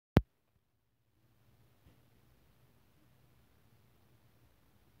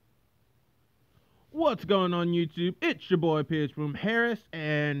What's going on YouTube? It's your boy PH Boom Harris,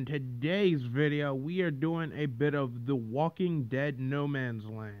 and today's video we are doing a bit of The Walking Dead No Man's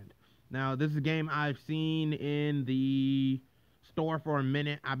Land. Now this is a game I've seen in the store for a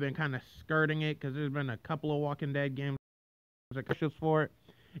minute. I've been kind of skirting it because there's been a couple of Walking Dead games with commercials for it.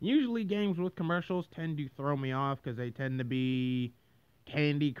 Usually games with commercials tend to throw me off because they tend to be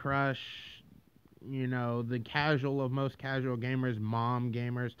Candy Crush, you know, the casual of most casual gamers, mom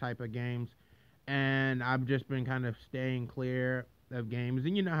gamers type of games. And I've just been kind of staying clear of games.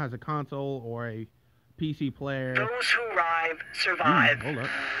 And you know, as a console or a PC player, those who arrive survive. Hold up.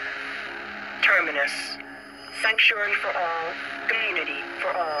 Terminus. Sanctuary for all. Community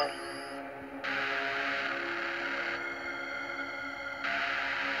for all.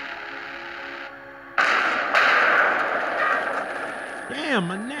 Damn,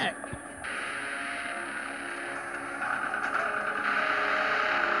 my neck.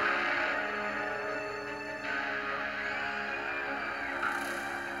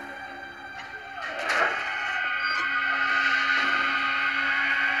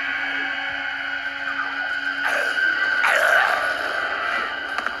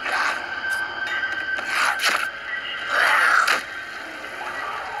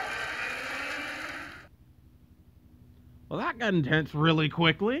 Well, that got intense really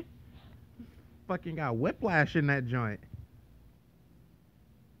quickly. Fucking got whiplash in that joint.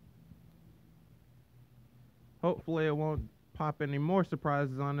 Hopefully it won't pop any more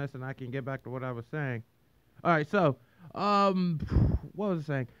surprises on this and I can get back to what I was saying. Alright, so, what was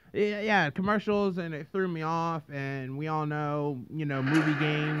I saying? Yeah, commercials, and it threw me off, and we all know, you know, movie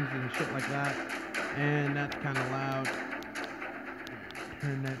games and shit like that. And that's kind of loud.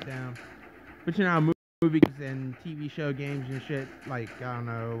 Turn that down. But you know, movies and TV show games and shit, like, I don't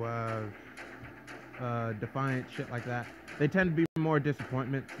know, Defiant, shit like that, they tend to be more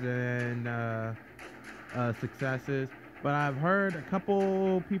disappointments than successes. But I've heard a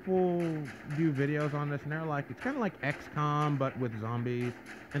couple people do videos on this, and they're like, it's kind of like XCOM, but with zombies.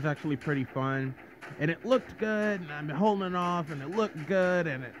 It's actually pretty fun. And it looked good, and I've been holding it off, and it looked good,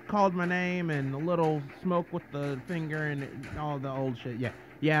 and it called my name, and the little smoke with the finger, and all the old shit.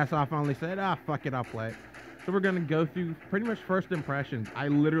 Yeah, so I finally said, fuck it, I'll play it. So we're going to go through pretty much first impressions. I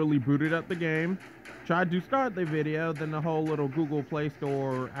literally booted up the game, tried to start the video, then the whole little Google Play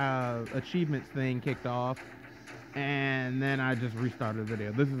Store achievements thing kicked off, and then I just restarted the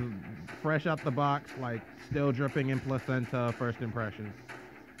video. This is fresh out the box, like still dripping in placenta first impressions.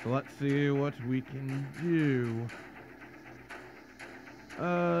 So let's see what we can do.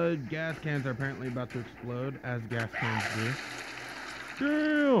 Gas cans are apparently about to explode, as gas cans do.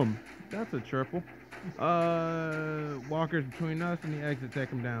 Damn! That's a triple. Walkers between us and the exit, take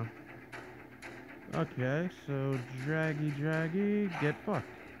them down. Okay, so draggy, get fucked.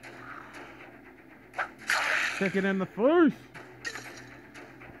 Kick it in the face!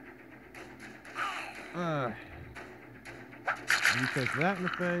 You take that in the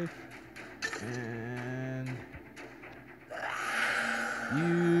face. And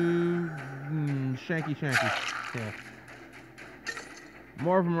you shanky. Yeah.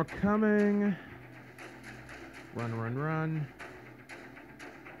 More of them are coming. Run.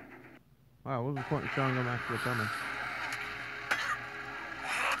 Wow, what was the point in showing them actually coming?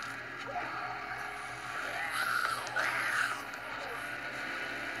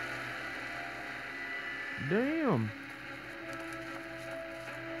 Damn.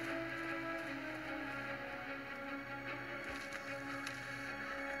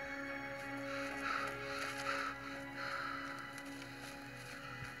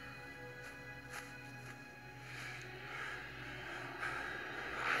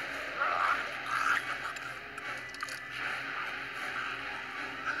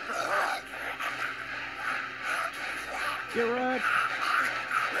 Get wrecked.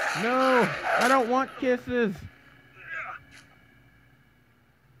 No, I don't want kisses.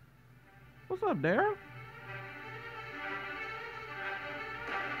 What's up, Daryl?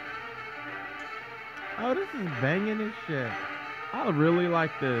 Oh, this is banging as shit. I really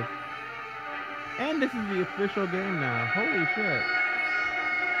like this. And this is the official game now. Holy shit.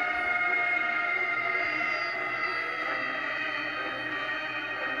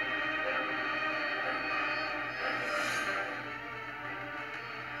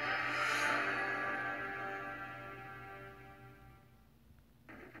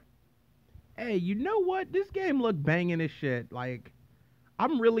 Hey, you know what? This game looked banging as shit. Like,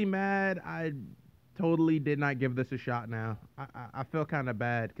 I'm really mad. I totally did not give this a shot now. I feel kind of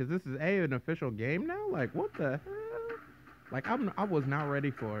bad because this is an official game now. Like, what the hell? Like, I was not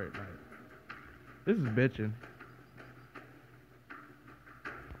ready for it. Like, this is bitching.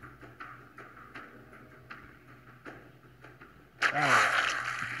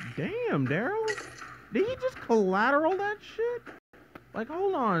 Damn, Daryl. Did he just collateral that shit? Like,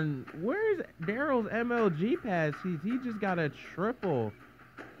 hold on. Where's Daryl's MLG pass? He just got a triple.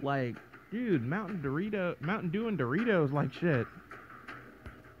 Like, dude, Mountain Dew and Doritos like shit.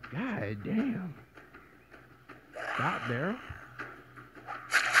 God damn. Stop, Daryl.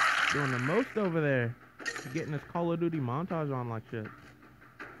 Doing the most over there. Getting this Call of Duty montage on like shit.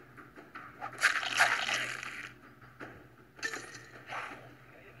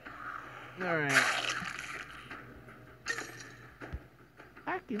 Alright.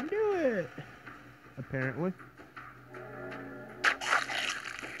 I can do it. Apparently.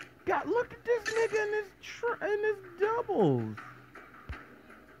 God, look at this nigga in his doubles.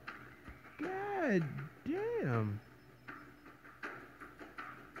 God damn.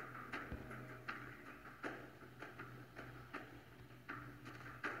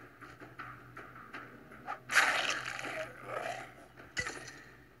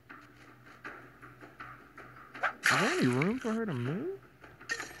 Is there any room for her to move?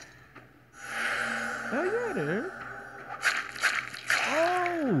 Oh yeah, there is.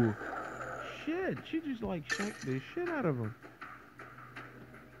 Oh shit! She just like shanked the shit out of him.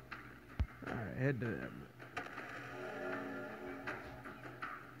 All right, head to that.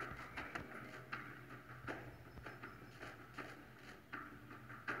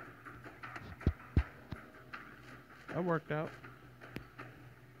 That worked out.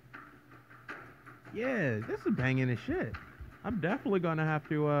 Yeah, this is banging as shit. I'm definitely gonna have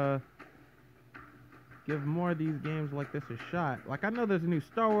to give more of these games like this a shot. Like, I know there's a new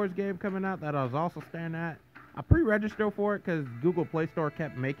Star Wars game coming out that I was also staring at. I pre-registered for it because Google Play Store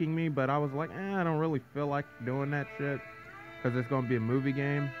kept making me, but I was like, I don't really feel like doing that shit because it's gonna be a movie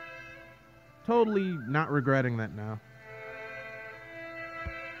game. Totally not regretting that now.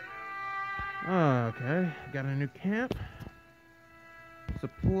 Okay, got a new camp.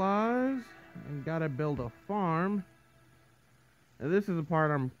 Supplies. And gotta build a farm. Now, this is the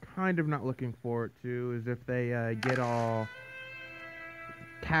part I'm kind of not looking forward to, is if they get all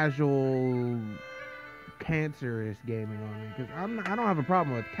casual, cancerous gaming on me. Because I don't have a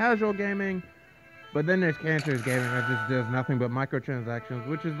problem with casual gaming, but then there's cancerous gaming that just does nothing but microtransactions,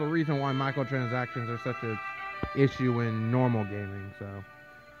 which is the reason why microtransactions are such a issue in normal gaming. So,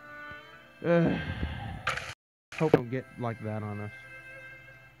 hope don't get like that on us.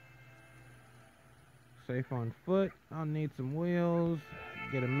 Safe on foot. I'll need some wheels.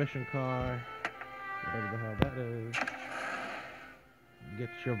 Get a mission car. Whatever the hell that is. Get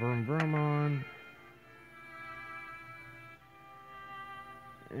your vroom vroom on.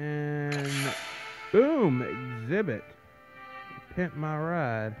 And boom! Exhibit. Pimp my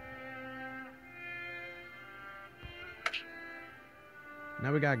ride.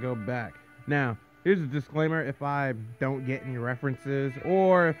 Now we gotta go back. Now, here's a disclaimer. If I don't get any references,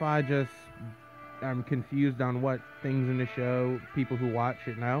 or if I'm confused on what things in the show people who watch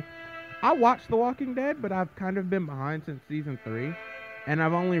it know. I watched The Walking Dead, but I've kind of been behind since season 3. And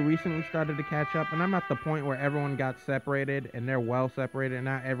I've only recently started to catch up. And I'm at the point where everyone got separated, and they're well separated. And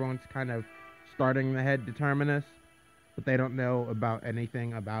now everyone's kind of starting to head to Terminus, but they don't know about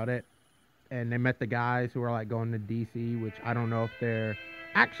anything about it. And they met the guys who are like going to DC, which I don't know if they're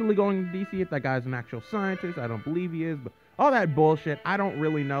actually going to DC, if that guy's an actual scientist. I don't believe he is, but all that bullshit, I don't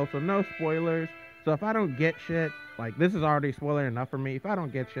really know. So no spoilers. So if I don't get shit, like, this is already spoiler enough for me. If I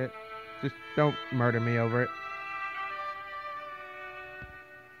don't get shit, just don't murder me over it.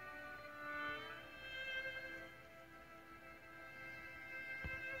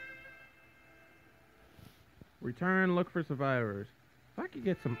 Return, look for survivors. If I could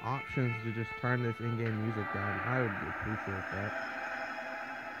get some options to just turn this in-game music down, I would appreciate that.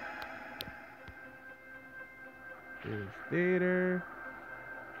 There's theater.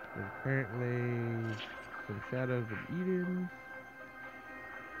 There's apparently some Shadows of Eden.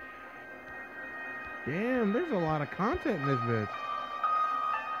 Damn, there's a lot of content in this bitch.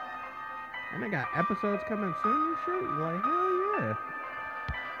 And they got episodes coming soon and shit. Like, hell yeah.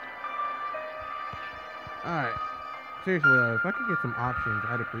 Alright. Seriously though, if I could get some options,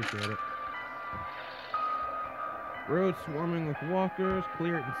 I'd appreciate it. Road swarming with walkers,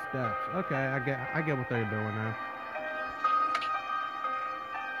 clear it in steps. Okay, I get what they're doing now.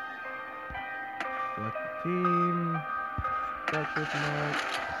 Select the team. Start this mode.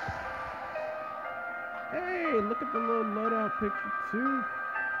 Hey, look at the little loadout picture too.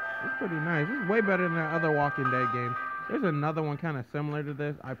 It's pretty nice. It's way better than the other Walking Dead games. There's another one kind of similar to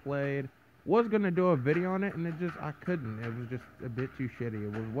this I played. Was gonna do a video on it, and I couldn't. It was just a bit too shitty.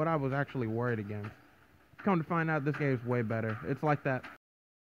 It was what I was actually worried against. Come to find out, this game is way better. It's like that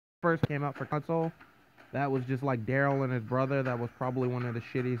first came out for console, That was just like Daryl and his brother. That was probably one of the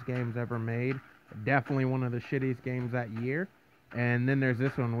shittiest games ever made. Definitely one of the shittiest games that year. And then there's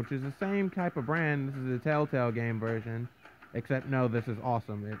this one, which is the same type of brand. This is a Telltale game version. Except, no, this is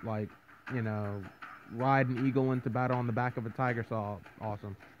awesome. It, like, you know, ride an eagle into battle on the back of a tiger saw.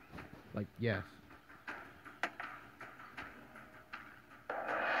 Awesome. Like, yes.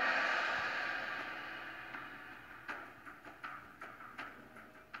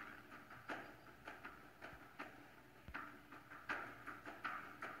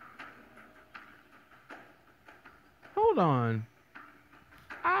 Hold on.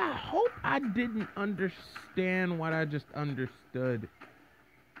 I hope I didn't understand what I just understood.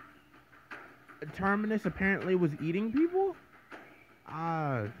 Terminus apparently was eating people?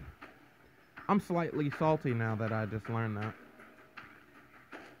 I'm slightly salty now that I just learned that.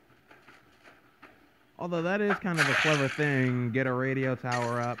 Although that is kind of a clever thing. Get a radio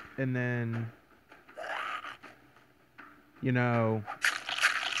tower up and then, you know...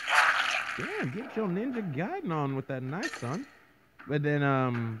 Damn, get your Ninja Gaiden on with that knife, son. But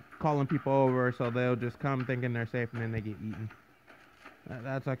then, calling people over so they'll just come thinking they're safe and then they get eaten.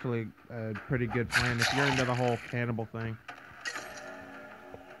 That's actually a pretty good plan if you're into the whole cannibal thing.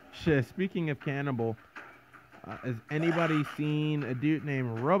 Shit, speaking of cannibal, has anybody seen a dude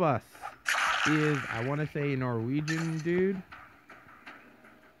named Robus? He is, I want to say, a Norwegian dude.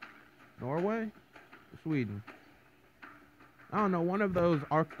 Norway? Sweden. I don't know, one of those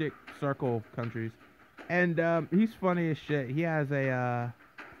Arctic Circle countries. And he's funny as shit. He has a,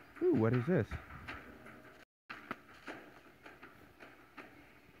 ooh, what is this?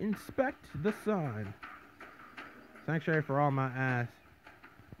 Inspect the sign. Sanctuary for all my ass.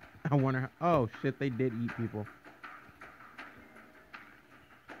 I wonder how, oh shit, they did eat people.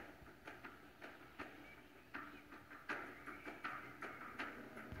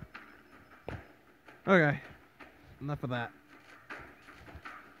 Okay, enough of that.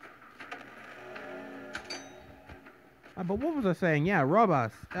 But what was I saying? Yeah,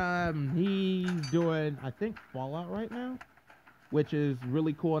 Robus. He's doing, I think, Fallout right now, which is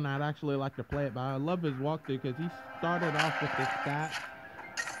really cool, and I'd actually like to play it. But I love his walkthrough because he started off with his stats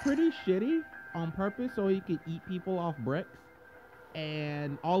pretty shitty on purpose so he could eat people off bricks,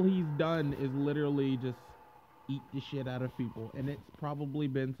 and all he's done is literally just eat the shit out of people, and it's probably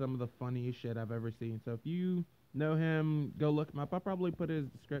been some of the funniest shit I've ever seen. So if you know him, go look him up. I'll probably put his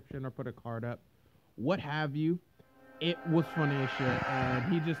description or put a card up, what have you. It was funny as shit,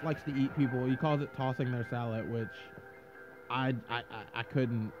 and he just likes to eat people. He calls it tossing their salad, which I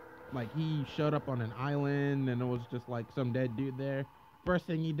couldn't. Like, he showed up on an island, and it was just like some dead dude there. First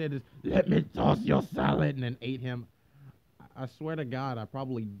thing he did is, let me toss your salad, and then ate him. I swear to God, I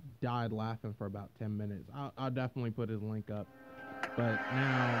probably died laughing for about 10 minutes. I'll definitely put his link up. But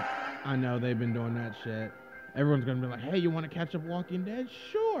now, I know they've been doing that shit. Everyone's gonna be like, hey, you want to catch up Walking Dead?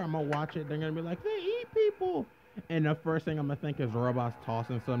 Sure, I'm gonna watch it. They're gonna be like, they eat people. And the first thing I'm gonna think is robots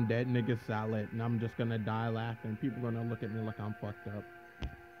tossing some dead nigga salad, and I'm just gonna die laughing. People are gonna look at me like I'm fucked up.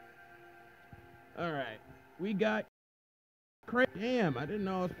 Alright, we got... Damn, I didn't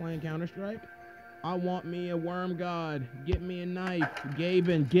know I was playing Counter-Strike. I want me a worm god. Get me a knife.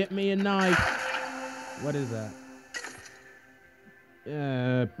 Gaben, get me a knife. What is that?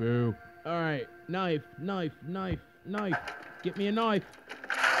 Yeah, boo. Alright, knife, knife, knife, knife. Get me a knife.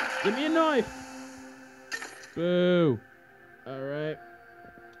 Get me a knife. Boo. Alright.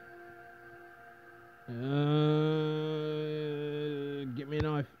 Get me a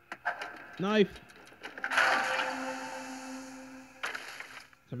knife. Knife.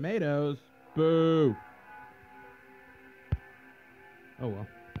 Tomatoes. Boo. Oh well.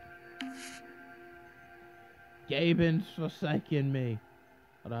 Gaben's forsaken me.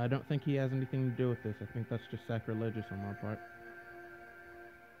 But I don't think he has anything to do with this. I think that's just sacrilegious on my part.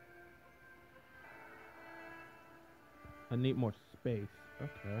 I need more space.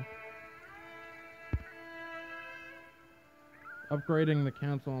 Okay. Upgrading the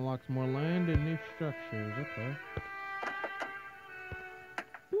council unlocks more land and new structures. Okay.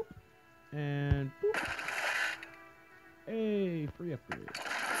 Boop. And boop. Hey, free upgrade.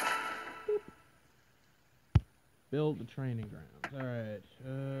 Boop. Build the training grounds. Alright.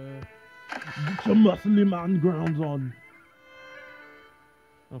 Get your muscly man grounds on.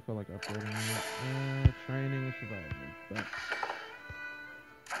 I don't feel like upgrading it. Training and survival. But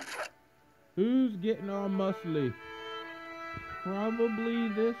who's getting all muscly? Probably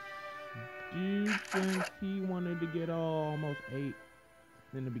this dude, since he wanted to get all almost 8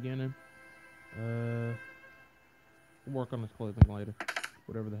 in the beginning. We'll work on his clothing later.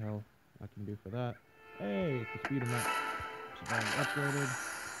 Whatever the hell I can do for that. Hey, to speed him up. Survival upgraded.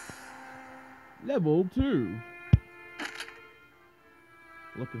 Level 2.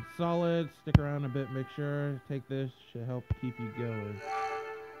 Looking solid. Stick around a bit, make sure. Take this, should help keep you going.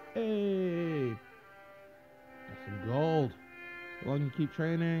 Hey! Got some gold. As long as you keep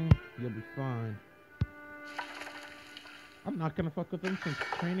training, you'll be fine. I'm not gonna fuck with them since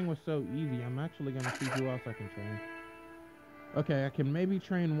training was so easy. I'm actually gonna see who else I can train. Okay, I can maybe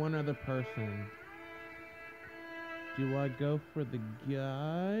train one other person. Do I go for the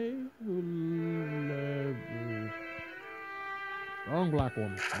guy who levels? Strong black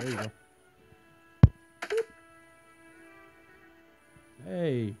woman. There you go.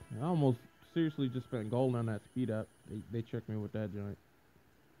 Hey, I almost seriously just spent gold on that speed up. They tricked me with that joint.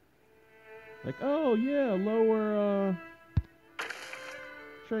 Like, oh yeah, lower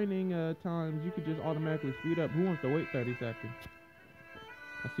training times. You could just automatically speed up. Who wants to wait 30 seconds?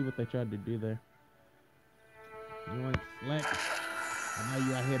 I see what they tried to do there. You ain't slick. I know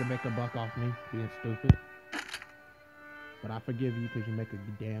you out here to make a buck off me, being stupid. But I forgive you because you make a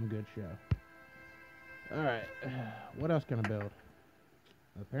damn good show. Alright. What else can I build?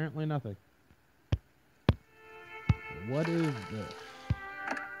 Apparently nothing. What is this?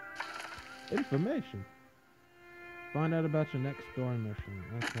 Information. Find out about your next story mission.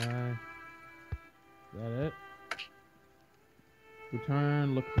 Okay. Is that it?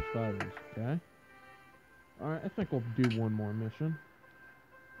 Return, look for survivors. Okay. Alright, I think we'll do one more mission.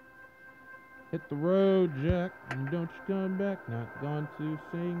 Hit the road, Jack, and don't you come back. Not going to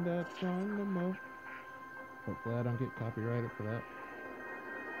sing that song no more. Hopefully I don't get copyrighted for that.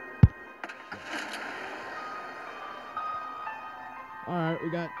 Alright, we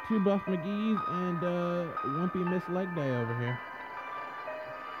got 2 Buff McGee's and Wimpy Miss Leg Day over here.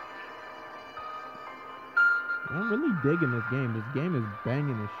 I'm really digging this game. This game is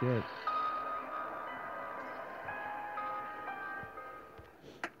banging as shit.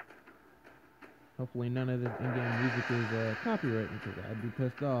 Hopefully none of this in-game music is copyrighted because I'd be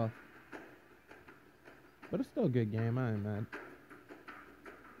pissed off. But it's still a good game, I ain't mad.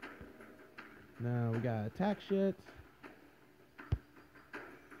 Now we got attack shit.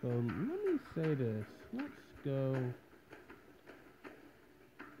 So let me say this. Let's go.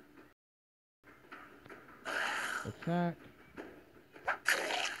 Attack.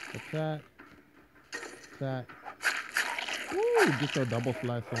 Attack. Attack. Woo! Get your double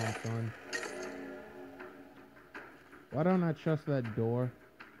slice on, son. Why don't I trust that door?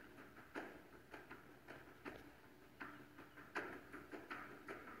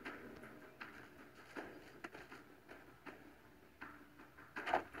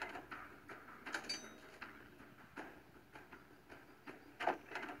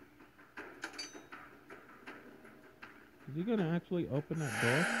 Is he gonna actually open that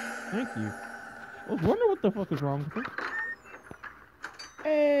door? Thank you. I was wondering what the fuck is wrong with it.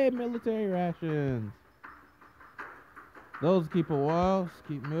 Hey, military rations. Those keep a while. Just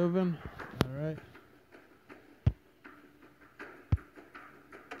keep moving. Alright.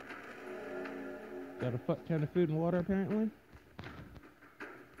 Got a fuck ton of food and water apparently.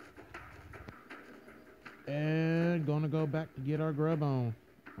 And gonna go back to get our grub on.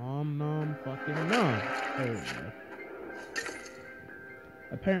 Nom fucking nom. There we go.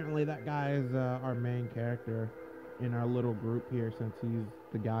 Apparently that guy is our main character in our little group here since he's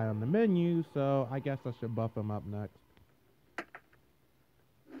the guy on the menu, so I guess I should buff him up next.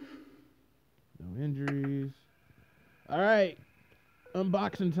 No injuries. Alright.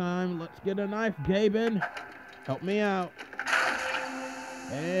 Unboxing time. Let's get a knife, Gaben. Help me out.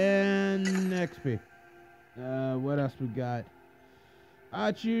 And XP. What else we got?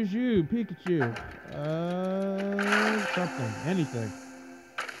 I choose you, Pikachu. Something. Anything.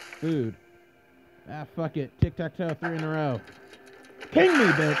 Food. Ah, fuck it. Tic-tac-toe, 3 in a row. King me,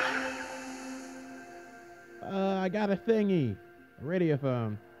 bitch! I got a thingy. A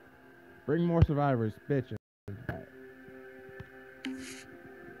radiophone. Bring more survivors, bitch.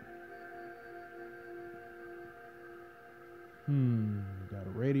 Got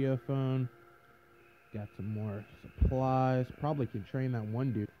a radiophone. Got some more supplies. Probably can train that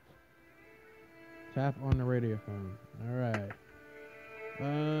one dude. Tap on the radiophone. Alright.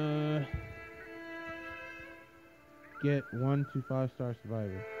 Get 1 to 5-star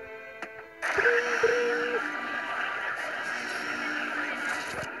survivor.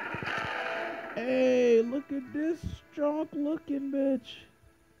 Hey, look at this strong looking bitch.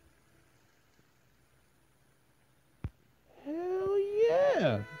 Hell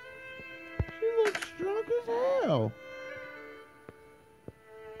yeah. She looks strong as hell.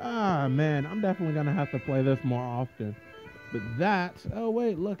 Ah, man, I'm definitely gonna have to play this more often. But that, oh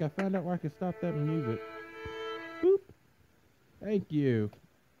wait, look, I found out where I can stop that music. Boop. Thank you.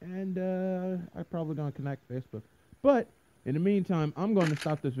 and I'm probably gonna connect Facebook. But in the meantime, I'm going to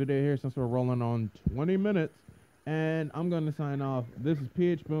stop this video here since we're rolling on 20 minutes, and I'm going to sign off. This is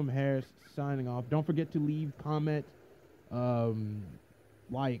PH Boom Harris signing off. Don't forget to leave comment,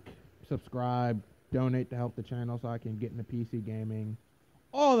 like, subscribe, donate to help the channel so I can get into PC gaming,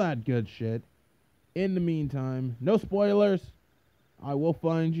 all that good shit. In the meantime, no spoilers. I will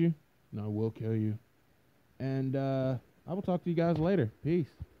find you, and I will kill you. And I will talk to you guys later. Peace.